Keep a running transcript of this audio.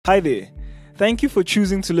Hi there. Thank you for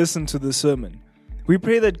choosing to listen to this sermon. We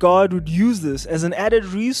pray that God would use this as an added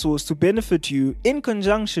resource to benefit you in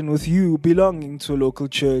conjunction with you belonging to a local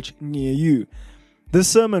church near you. This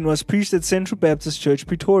sermon was preached at Central Baptist Church,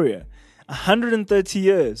 Pretoria. 130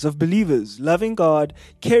 years of believers loving God,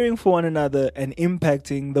 caring for one another, and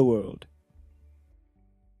impacting the world.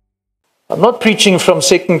 I'm not preaching from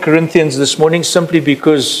 2 Corinthians this morning simply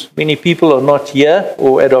because many people are not here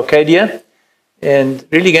or at Arcadia, and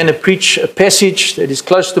really going to preach a passage that is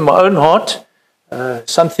close to my own heart,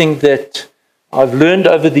 something that I've learned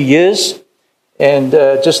over the years, and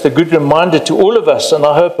just a good reminder to all of us, and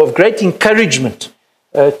I hope of great encouragement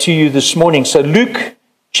to you this morning. So Luke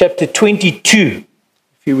chapter 22,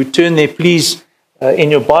 if you would turn there please in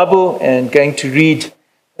your Bible, and going to read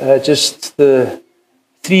just the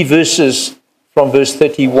 3 verses from verse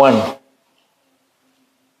 31.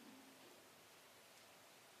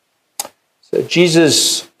 So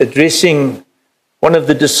Jesus, addressing one of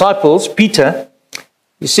the disciples, Peter,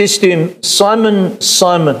 he says to him, "Simon,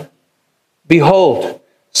 Simon, behold,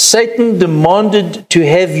 Satan demanded to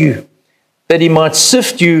have you, that he might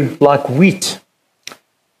sift you like wheat.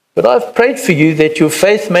 But I've prayed for you that your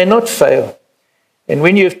faith may not fail. And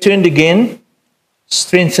when you have turned again,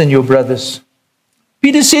 strengthen your brothers."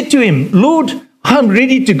 Peter said to him, "Lord, I'm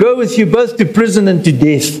ready to go with you both to prison and to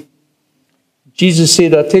death." Jesus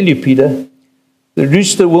said, "I tell you, Peter, the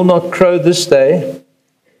rooster will not crow this day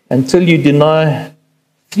until you deny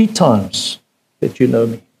 3 times that you know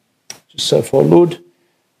me." Just so far, Lord,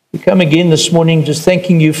 we come again this morning just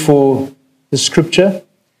thanking you for the scripture,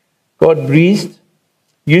 God breathed,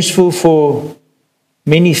 useful for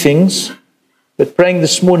many things, but praying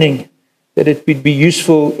this morning that it would be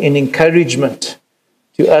useful in encouragement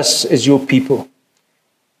to us as your people.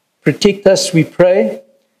 Protect us, we pray,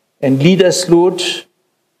 and lead us, Lord,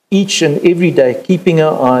 each and every day, keeping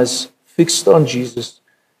our eyes fixed on Jesus.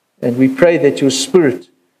 And we pray that your Spirit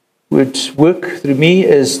would work through me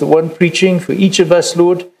as the one preaching for each of us,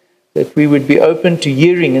 Lord, that we would be open to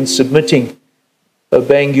hearing and submitting,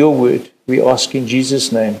 obeying your word. We ask in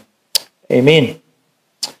Jesus' name. Amen.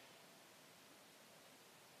 I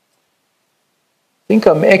think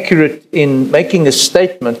I'm accurate in making a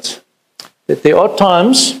statement that there are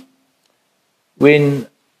times when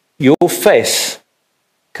your faith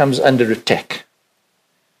comes under attack.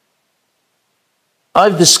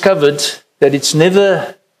 I've discovered that it's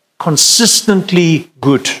never consistently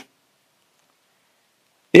good.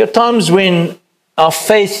 There are times when our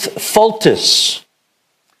faith falters,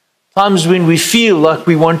 times when we feel like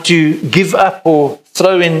we want to give up or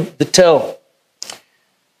throw in the towel.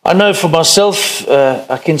 I know for myself,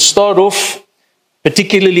 I can start off,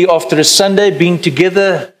 particularly after a Sunday, being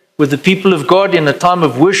together with the people of God in a time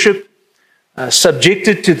of worship,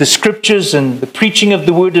 subjected to the scriptures and the preaching of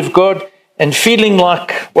the word of God, and feeling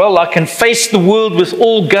like, well, I can face the world with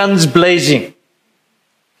all guns blazing.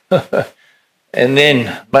 And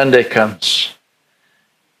then Monday comes,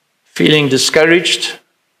 feeling discouraged,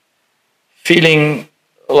 feeling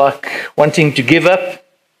like wanting to give up,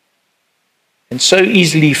 and so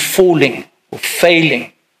easily falling or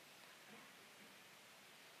failing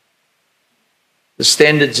the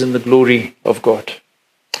standards and the glory of God.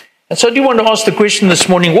 And so I do want to ask the question this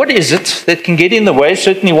morning, what is it that can get in the way?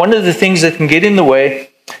 Certainly one of the things that can get in the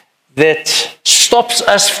way that stops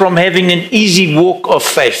us from having an easy walk of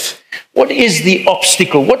faith. What is the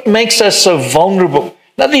obstacle? What makes us so vulnerable?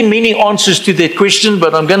 Now, there are many answers to that question,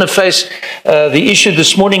 but I'm going to face the issue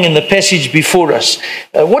this morning in the passage before us.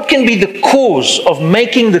 What can be the cause of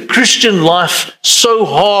making the Christian life so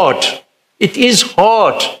hard? It is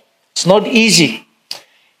hard. It's not easy.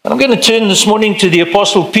 And I'm going to turn this morning to the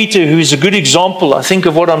Apostle Peter, who is a good example, I think,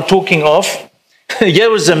 of what I'm talking of. Here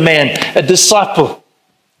was a man, a disciple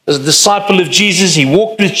of Jesus. He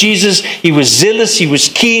walked with Jesus. He was zealous. He was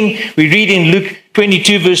keen. We read in Luke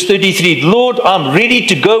 22, verse 33, "Lord, I'm ready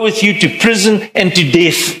to go with you to prison and to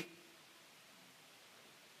death."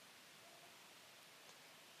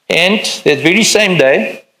 And that very same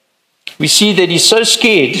day, we see that he's so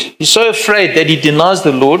scared, he's so afraid that he denies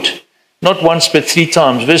the Lord, not once but 3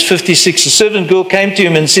 times. Verse 56, a servant girl came to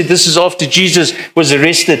him and said, this is after Jesus was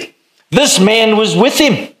arrested, "This man was with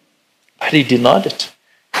him." But he denied it.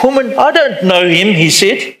 "Woman, I don't know him," he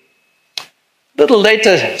said. A little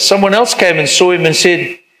later, someone else came and saw him and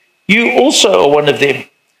said, "You also are one of them."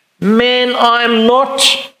 "Man, I'm not,"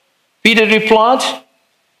 Peter replied.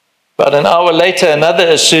 But an hour later, another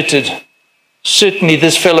asserted, "Certainly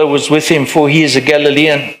this fellow was with him, for he is a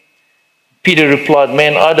Galilean." Peter replied,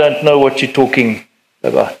 "Man, I don't know what you're talking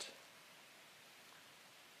about."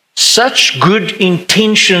 Such good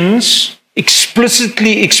intentions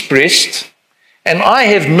explicitly expressed. And I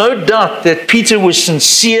have no doubt that Peter was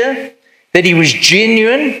sincere, that he was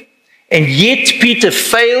genuine, and yet Peter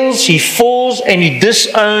fails, he falls, and he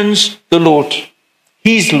disowns the Lord,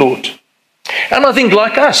 his Lord. And I think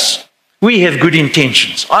like us, we have good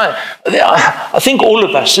intentions. I think all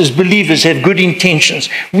of us as believers have good intentions.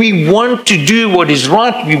 We want to do what is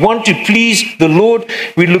right. We want to please the Lord.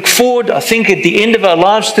 We look forward, I think, at the end of our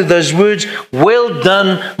lives to those words, "Well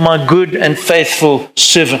done, my good and faithful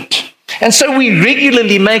servant." And so we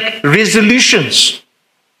regularly make resolutions,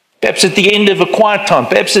 perhaps at the end of a quiet time,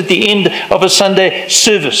 perhaps at the end of a Sunday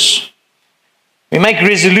service. We make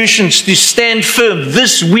resolutions to stand firm.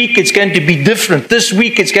 This week it's going to be different. This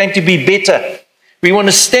week it's going to be better. We want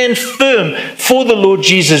to stand firm for the Lord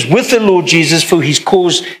Jesus, with the Lord Jesus, for his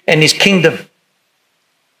cause and his kingdom.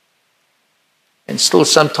 And still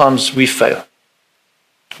sometimes we fail.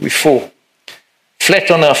 We fall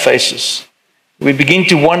flat on our faces. We begin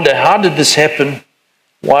to wonder, how did this happen?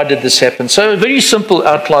 Why did this happen? So a very simple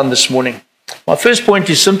outline this morning. My first point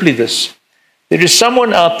is simply this. There is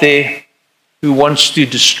someone out there who wants to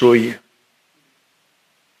destroy you.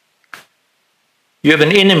 You have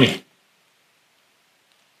an enemy.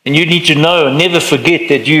 And you need to know and never forget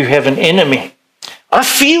that you have an enemy. I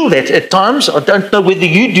feel that at times. I don't know whether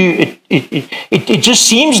you do. It just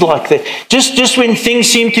seems like that. Just when things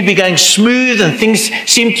seem to be going smooth and things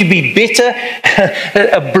seem to be better,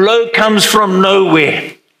 a blow comes from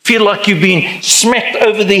nowhere. Feel like you've been smacked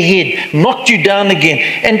over the head, knocked you down again.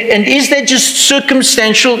 And is that just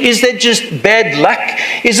circumstantial? Is that just bad luck?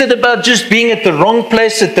 Is it about just being at the wrong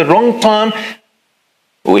place at the wrong time?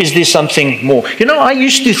 Or is there something more? You know, I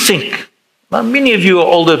used to think, now many of you are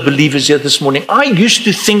older believers here this morning, I used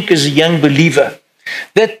to think as a young believer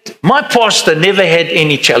that my pastor never had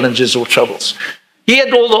any challenges or troubles. He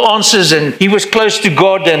had all the answers and he was close to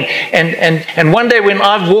God. And one day when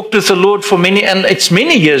I've walked with the Lord for and it's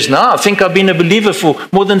many years now, I think I've been a believer for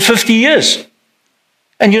more than 50 years.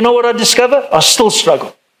 And you know what I discover? I still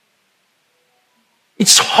struggle.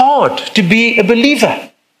 It's hard to be a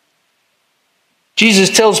believer.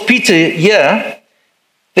 Jesus tells Peter here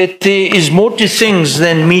that there is more to things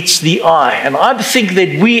than meets the eye. And I think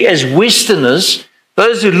that we as Westerners,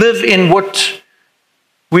 those who live in what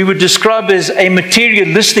we would describe as a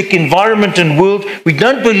materialistic environment and world, we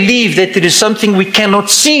don't believe that there is something we cannot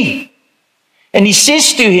see. And he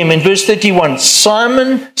says to him in verse 31,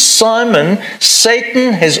 "Simon, Simon,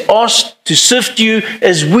 Satan has asked to sift you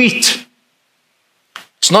as wheat."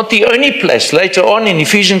 It's not the only place. Later on in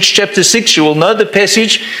Ephesians chapter 6, you will know the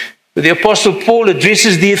passage where the Apostle Paul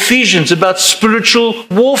addresses the Ephesians about spiritual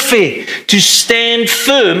warfare, to stand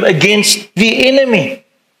firm against the enemy.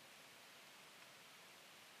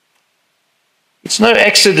 It's no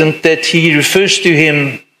accident that he refers to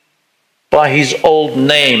him by his old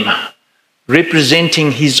name,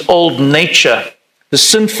 representing his old nature, the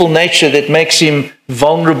sinful nature that makes him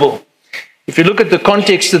vulnerable. If you look at the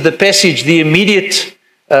context of the passage, the immediate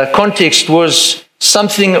context was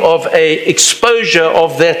something of an exposure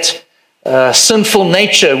of that sinful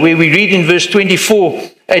nature, where we read in verse 24,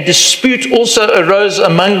 "A dispute also arose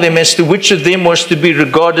among them as to which of them was to be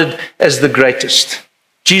regarded as the greatest."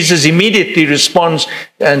 Jesus immediately responds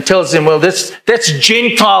and tells them, well, that's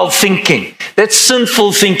Gentile thinking. That's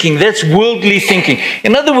sinful thinking. That's worldly thinking.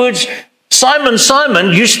 In other words, Simon,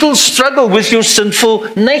 Simon, you still struggle with your sinful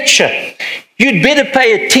nature. You'd better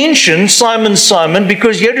pay attention, Simon, Simon,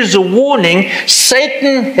 because here is a warning.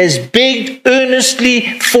 Satan has begged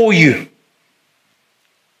earnestly for you.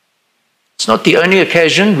 It's not the only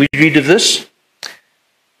occasion we read of this.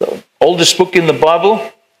 The oldest book in the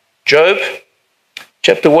Bible, Job,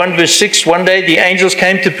 chapter 1, verse 6, one day the angels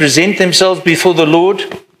came to present themselves before the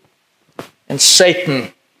Lord, and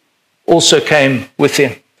Satan also came with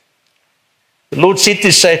him. The Lord said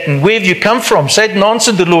to Satan, "Where have you come from?" Satan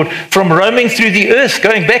answered the Lord, "From roaming through the earth,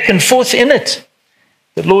 going back and forth in it."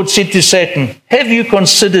 The Lord said to Satan, "Have you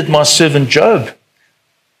considered my servant Job?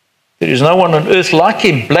 There is no one on earth like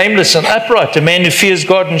him, blameless and upright, a man who fears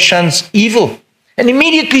God and shuns evil." And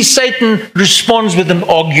immediately Satan responds with an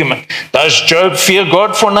argument. "Does Job fear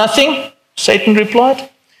God for nothing?" Satan replied.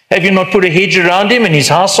 "Have you not put a hedge around him and his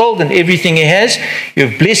household and everything he has? You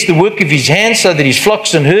have blessed the work of his hands so that his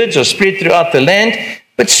flocks and herds are spread throughout the land.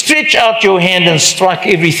 But stretch out your hand and strike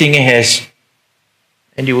everything he has,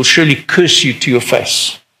 and he will surely curse you to your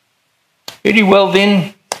face." Very well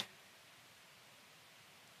then.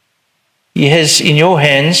 he has in your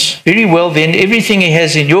hands, very well then, everything he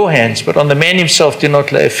has in your hands, but on the man himself do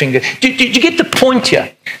not lay a finger. Do you get the point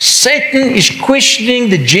here? Satan is questioning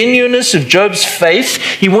the genuineness of Job's faith.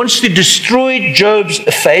 He wants to destroy Job's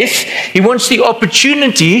faith. He wants the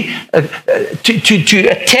opportunity to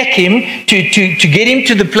attack him, to get him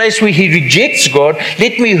to the place where he rejects God.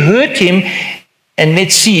 Let me hurt him, and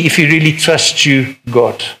let's see if he really trusts you,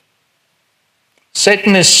 God.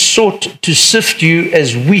 Satan has sought to sift you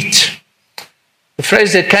as wheat. The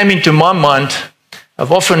phrase that came into my mind,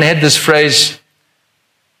 I've often had this phrase,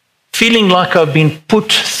 feeling like I've been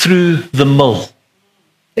put through the mill.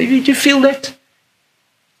 Did you feel that?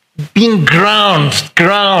 Being ground,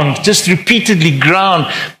 just repeatedly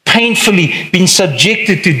ground, painfully being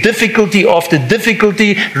subjected to difficulty after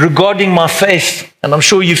difficulty regarding my faith. And I'm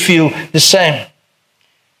sure you feel the same.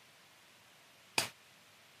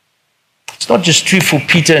 It's not just true for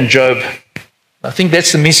Peter and Job. I think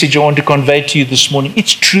that's the message I want to convey to you this morning.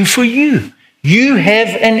 It's true for you. You have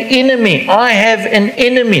an enemy. I have an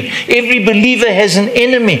enemy. Every believer has an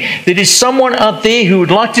enemy. There is someone out there who would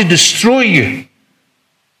like to destroy you.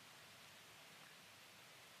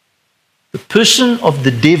 The person of the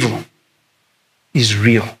devil is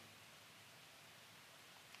real.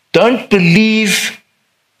 Don't believe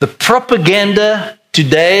the propaganda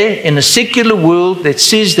today in a secular world that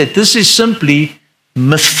says that this is simply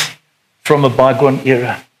myth from a bygone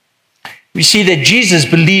era. We see that Jesus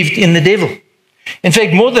believed in the devil. In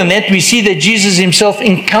fact, more than that, we see that Jesus himself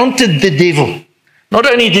encountered the devil. Not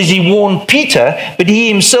only does he warn Peter, but he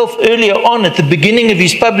himself earlier on at the beginning of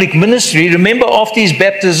his public ministry, remember after his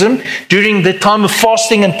baptism, during the time of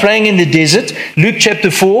fasting and praying in the desert, Luke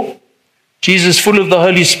chapter 4, Jesus, full of the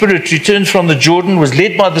Holy Spirit, returned from the Jordan, was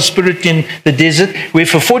led by the Spirit in the desert, where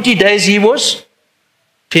for 40 days he was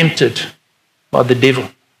tempted by the devil.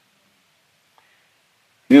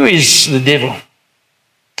 Who is the devil?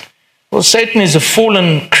 Well, Satan is a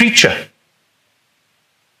fallen creature.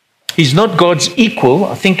 He's not God's equal.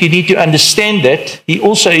 I think you need to understand that. He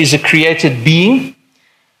also is a created being.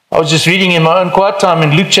 I was just reading in my own quiet time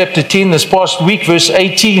in Luke chapter 10 this past week, verse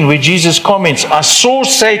 18, where Jesus comments, I saw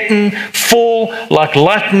Satan fall like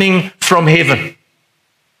lightning from heaven.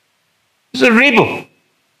 He's a rebel.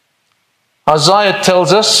 Isaiah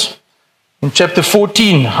tells us in chapter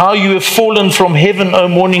 14, how you have fallen from heaven, O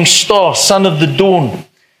morning star, son of the dawn.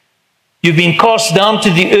 You've been cast down to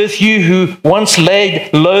the earth, you who once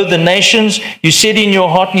laid low the nations. You said in your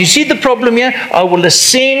heart, you see the problem here? I will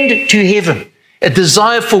ascend to heaven. A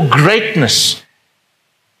desire for greatness.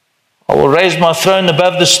 I will raise my throne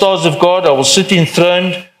above the stars of God. I will sit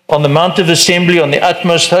enthroned on the Mount of Assembly, on the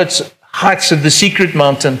utmost heights of the secret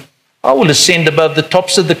mountain. I will ascend above the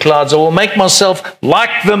tops of the clouds. I will make myself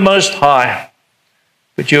like the Most High.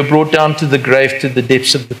 But you are brought down to the grave, to the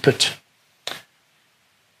depths of the pit.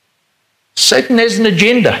 Satan has an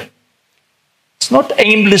agenda. It's not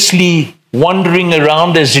aimlessly wandering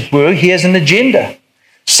around, as it were. He has an agenda.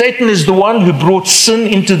 Satan is the one who brought sin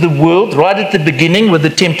into the world right at the beginning with the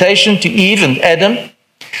temptation to Eve and Adam.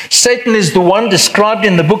 Satan is the one described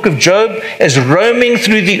in the book of Job as roaming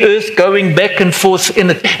through the earth, going back and forth in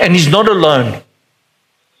it. And he's not alone. A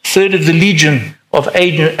third of the legion of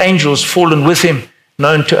angels fallen with him,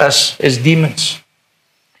 known to us as demons.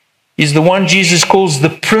 He's the one Jesus calls the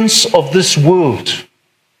prince of this world,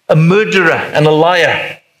 a murderer and a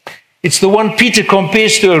liar. It's the one Peter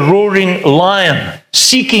compares to a roaring lion,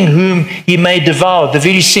 seeking whom he may devour, the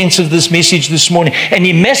very sense of this message this morning. And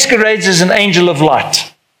he masquerades as an angel of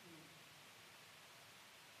light.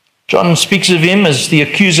 John speaks of him as the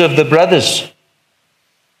accuser of the brothers.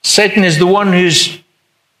 Satan is the one who's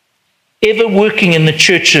ever working in the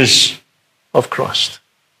churches of Christ.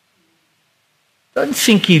 Don't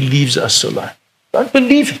think he leaves us alone. Don't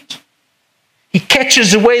believe it. He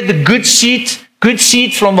catches away the good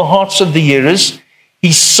seed from the hearts of the hearers.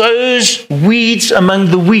 He sows weeds among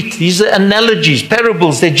the wheat. These are analogies,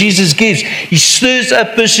 parables that Jesus gives. He stirs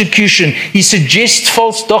up persecution. He suggests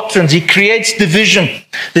false doctrines. He creates division.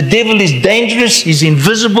 The devil is dangerous, he's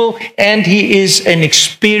invisible, and he is an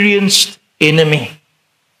experienced enemy.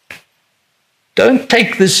 Don't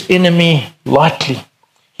take this enemy lightly.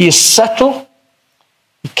 He is subtle.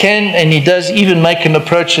 He can and he does even make an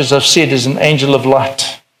approach, as I've said, as an angel of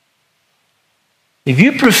light. If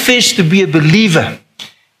you profess to be a believer,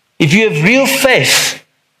 if you have real faith,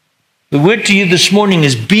 the word to you this morning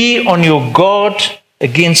is be on your guard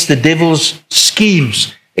against the devil's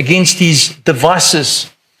schemes, against his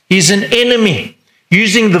devices. He's an enemy.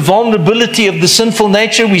 Using the vulnerability of the sinful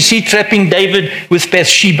nature, we see trapping David with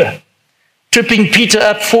Bathsheba, tripping Peter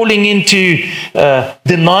up, falling into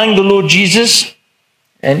denying the Lord Jesus.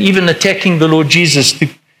 and even attacking the Lord Jesus to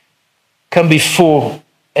come before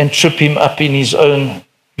and trip him up in his own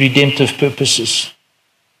redemptive purposes.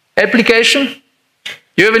 Application?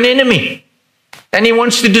 You have an enemy, and he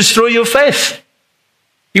wants to destroy your faith.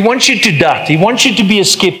 He wants you to doubt. He wants you to be a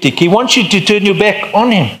skeptic. He wants you to turn your back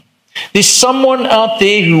on him. There's someone out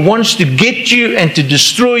there who wants to get you and to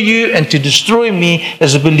destroy you and to destroy me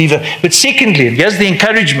as a believer. But secondly, and here's the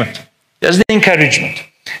encouragement.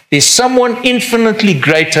 There's someone infinitely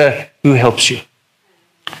greater who helps you.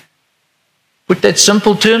 Put that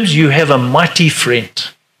simple terms, you have a mighty friend.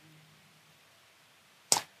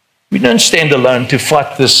 We don't stand alone to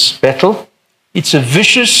fight this battle. It's a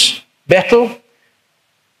vicious battle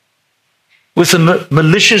with a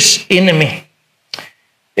malicious enemy.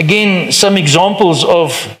 Again, some examples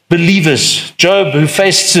of believers. Job, who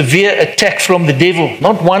faced severe attack from the devil,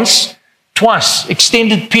 not once, twice,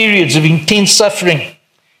 extended periods of intense suffering.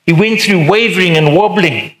 He went through wavering and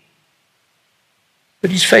wobbling,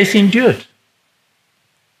 but his faith endured.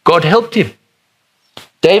 God helped him.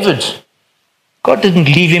 David, God didn't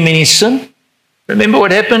leave him in his sin. Remember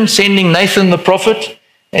what happened? Sending Nathan the prophet,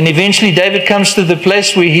 and eventually David comes to the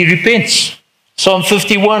place where he repents. Psalm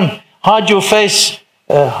 51, hide your face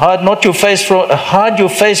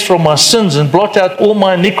from my sins and blot out all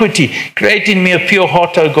my iniquity. Create in me a pure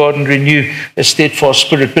heart, O God, and renew a steadfast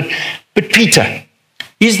spirit. But Peter,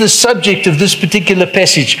 he's the subject of this particular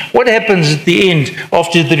passage. What happens at the end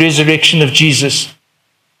after the resurrection of Jesus?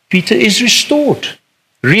 Peter is restored,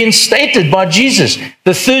 reinstated by Jesus.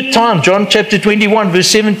 The third time, John chapter 21, verse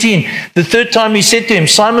 17, the third time he said to him,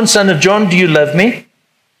 Simon, son of John, do you love me?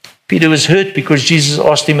 Peter was hurt because Jesus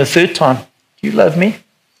asked him a third time, do you love me?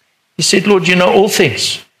 He said, Lord, you know all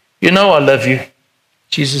things. You know I love you.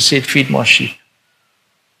 Jesus said, feed my sheep.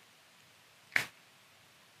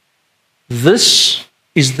 This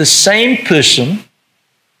is the same person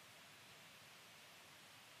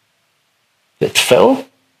that fell,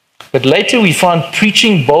 but later we find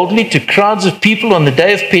preaching boldly to crowds of people on the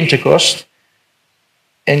day of Pentecost,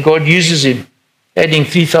 and God uses him, adding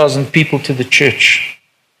 3,000 people to the church.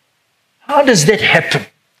 How does that happen?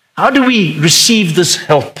 How do we receive this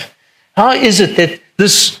help? How is it that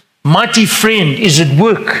this mighty friend is at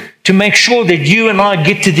work to make sure that you and I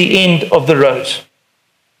get to the end of the road?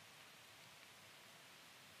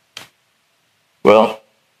 Well,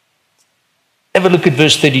 have a look at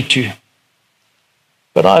verse 32.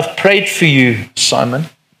 But I've prayed for you, Simon,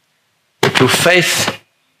 that your faith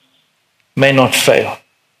may not fail.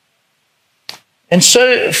 And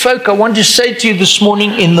so, folk, I want to say to you this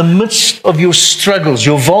morning, in the midst of your struggles,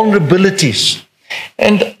 your vulnerabilities,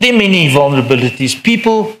 and there are many vulnerabilities,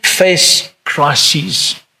 people face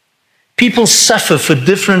crises. People suffer for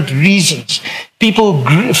different reasons. People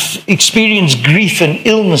experience grief and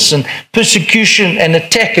illness and persecution and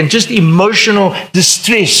attack and just emotional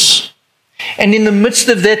distress. And in the midst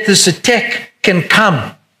of that, this attack can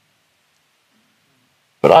come.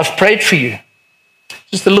 But I've prayed for you.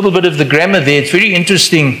 Just a little bit of the grammar there. It's very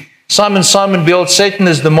interesting. Simon, Simon, behold, Satan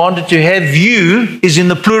has demanded to have you is in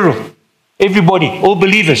the plural. Everybody, all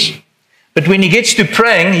believers. But when he gets to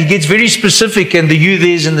praying, he gets very specific, and the you there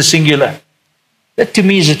is in the singular. That to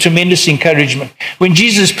me is a tremendous encouragement. When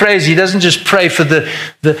Jesus prays, he doesn't just pray for the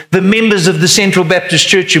members of the Central Baptist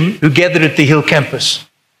Church who gathered at the Hill campus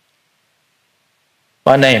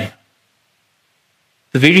by name.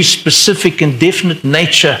 The very specific and definite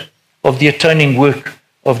nature of the atoning work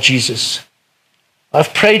of Jesus.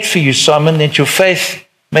 I've prayed for you, Simon, that your faith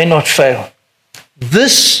may not fail.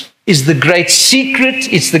 This is the great secret.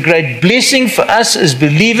 It's the great blessing for us as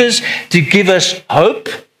believers to give us hope,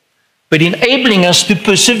 but enabling us to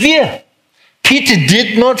persevere. Peter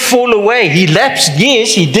did not fall away. He lapsed,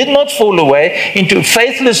 yes, he did not fall away into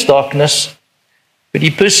faithless darkness, but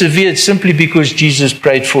he persevered simply because Jesus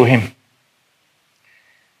prayed for him.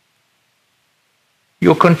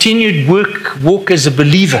 Your continued walk as a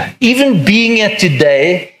believer, even being here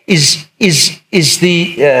today, is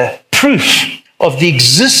the proof of the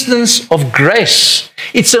existence of grace.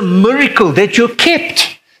 It's a miracle that you're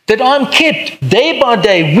kept, that I'm kept day by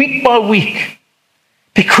day, week by week,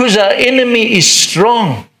 because our enemy is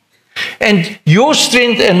strong. And your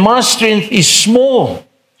strength and my strength is small.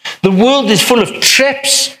 The world is full of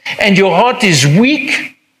traps, and your heart is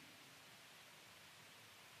weak.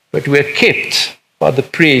 But we're kept by the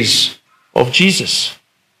praise of Jesus.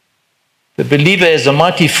 The believer is a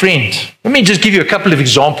mighty friend. Let me just give you a couple of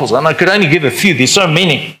examples, and I could only give a few. There's so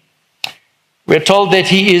many. We're told that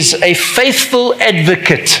he is a faithful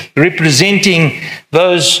advocate representing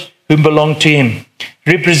those who belong to him.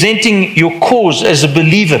 representing your cause as a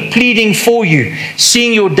believer, pleading for you,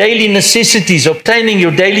 seeing your daily necessities, obtaining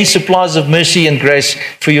your daily supplies of mercy and grace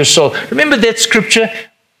for your soul. Remember that scripture?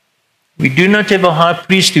 We do not have a high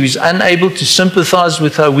priest who is unable to sympathize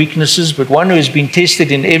with our weaknesses, but one who has been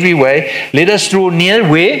tested in every way. Let us draw near,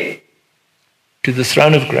 where? To the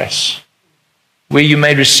throne of grace, where you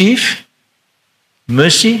may receive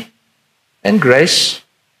mercy and grace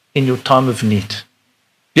in your time of need.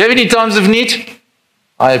 Do you have any times of need?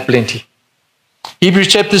 I have plenty. Hebrews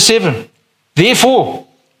chapter 7. Therefore,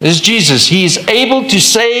 this is Jesus. He is able to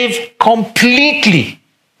save completely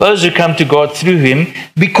those who come to God through him,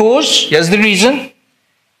 because, here's the reason,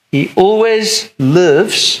 he always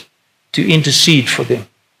lives to intercede for them.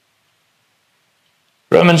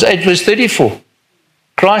 Romans 8 verse 34.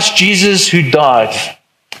 Christ Jesus, who died,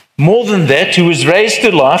 more than that, who was raised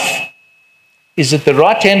to life, is at the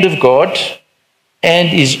right hand of God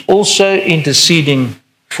and is also interceding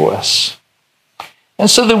for us. And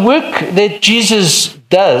so the work that Jesus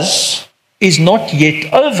does is not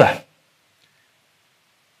yet over.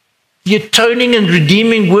 The atoning and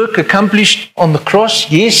redeeming work accomplished on the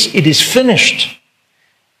cross, yes, it is finished.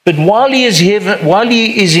 But while he is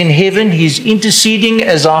in heaven, he is interceding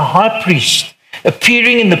as our high priest,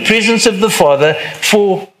 appearing in the presence of the Father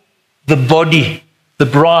for the body, the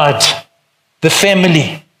bride, the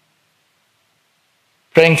family,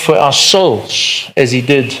 praying for our souls as he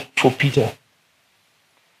did for Peter.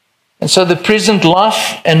 And so the present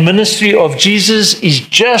life and ministry of Jesus is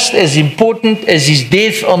just as important as his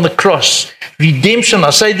death on the cross. Redemption, I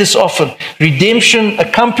say this often, redemption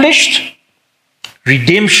accomplished,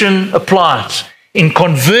 redemption applied. In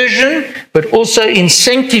conversion, but also in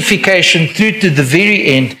sanctification through to the very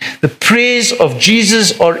end. The prayers of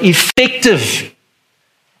Jesus are effective.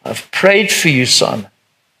 I've prayed for you, Simon,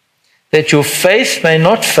 that your faith may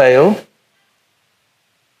not fail.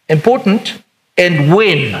 Important. And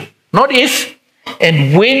when, not if,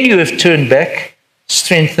 and when you have turned back,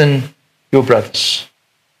 strengthen your brothers.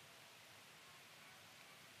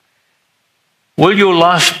 Will your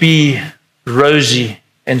life be rosy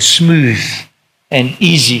and smooth and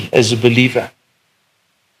easy as a believer?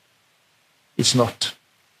 It's not.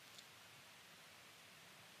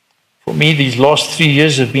 For me, these last 3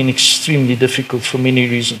 years have been extremely difficult for many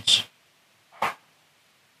reasons.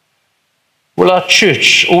 Will our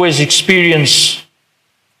church always experience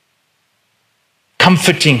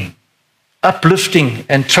comforting, uplifting,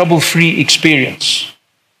 and trouble-free experience?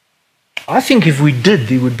 I think if we did,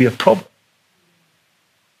 there would be a problem.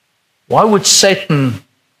 Why would Satan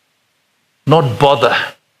not bother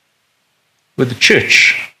with the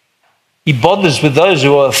church? He bothers with those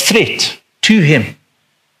who are a threat to him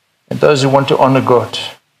and those who want to honor God.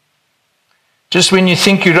 Just when you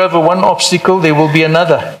think you're over one obstacle, there will be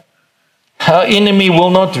another. Our enemy will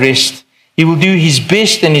not rest. He will do his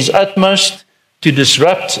best and his utmost to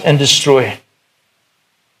disrupt and destroy.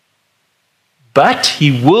 But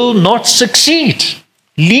he will not succeed.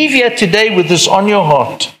 Leave here today with this on your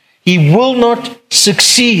heart. He will not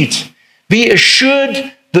succeed. Be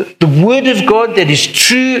assured that the word of God that is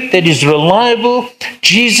true, that is reliable,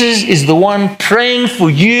 Jesus is the one praying for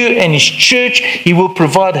you and his church. He will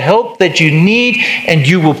provide help that you need, and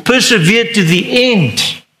you will persevere to the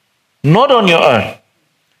end. Not on your own,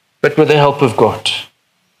 but with the help of God.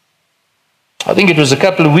 I think it was a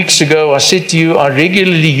couple of weeks ago I said to you, I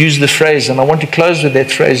regularly use the phrase, and I want to close with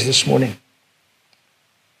that phrase this morning.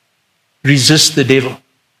 Resist the devil,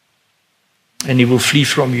 and he will flee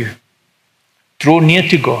from you. Draw near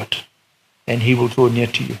to God, and he will draw near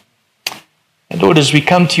to you. And Lord, as we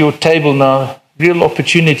come to your table now, real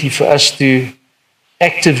opportunity for us to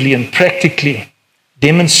actively and practically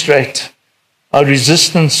demonstrate our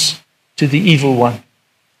resistance to the evil one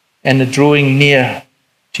and a drawing near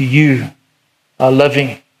to you, our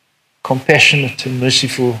loving, compassionate, and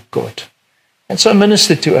merciful God. And so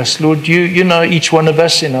minister to us, Lord. You know each one of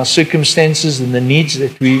us in our circumstances and the needs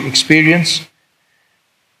that we experience.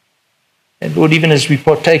 And Lord, even as we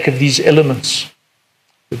partake of these elements,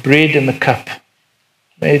 the bread and the cup,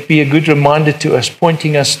 may it be a good reminder to us,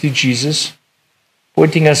 pointing us to Jesus,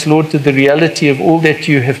 pointing us, Lord, to the reality of all that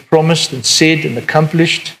you have promised and said and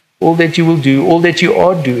accomplished, all that you will do, all that you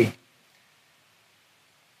are doing.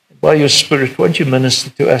 And by your Spirit, won't you minister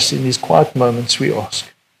to us in these quiet moments, we ask.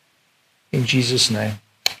 In Jesus' name,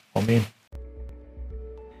 amen.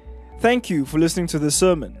 Thank you for listening to this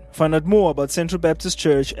sermon. Find out more about Central Baptist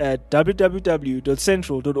Church at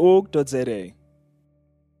www.central.org.za.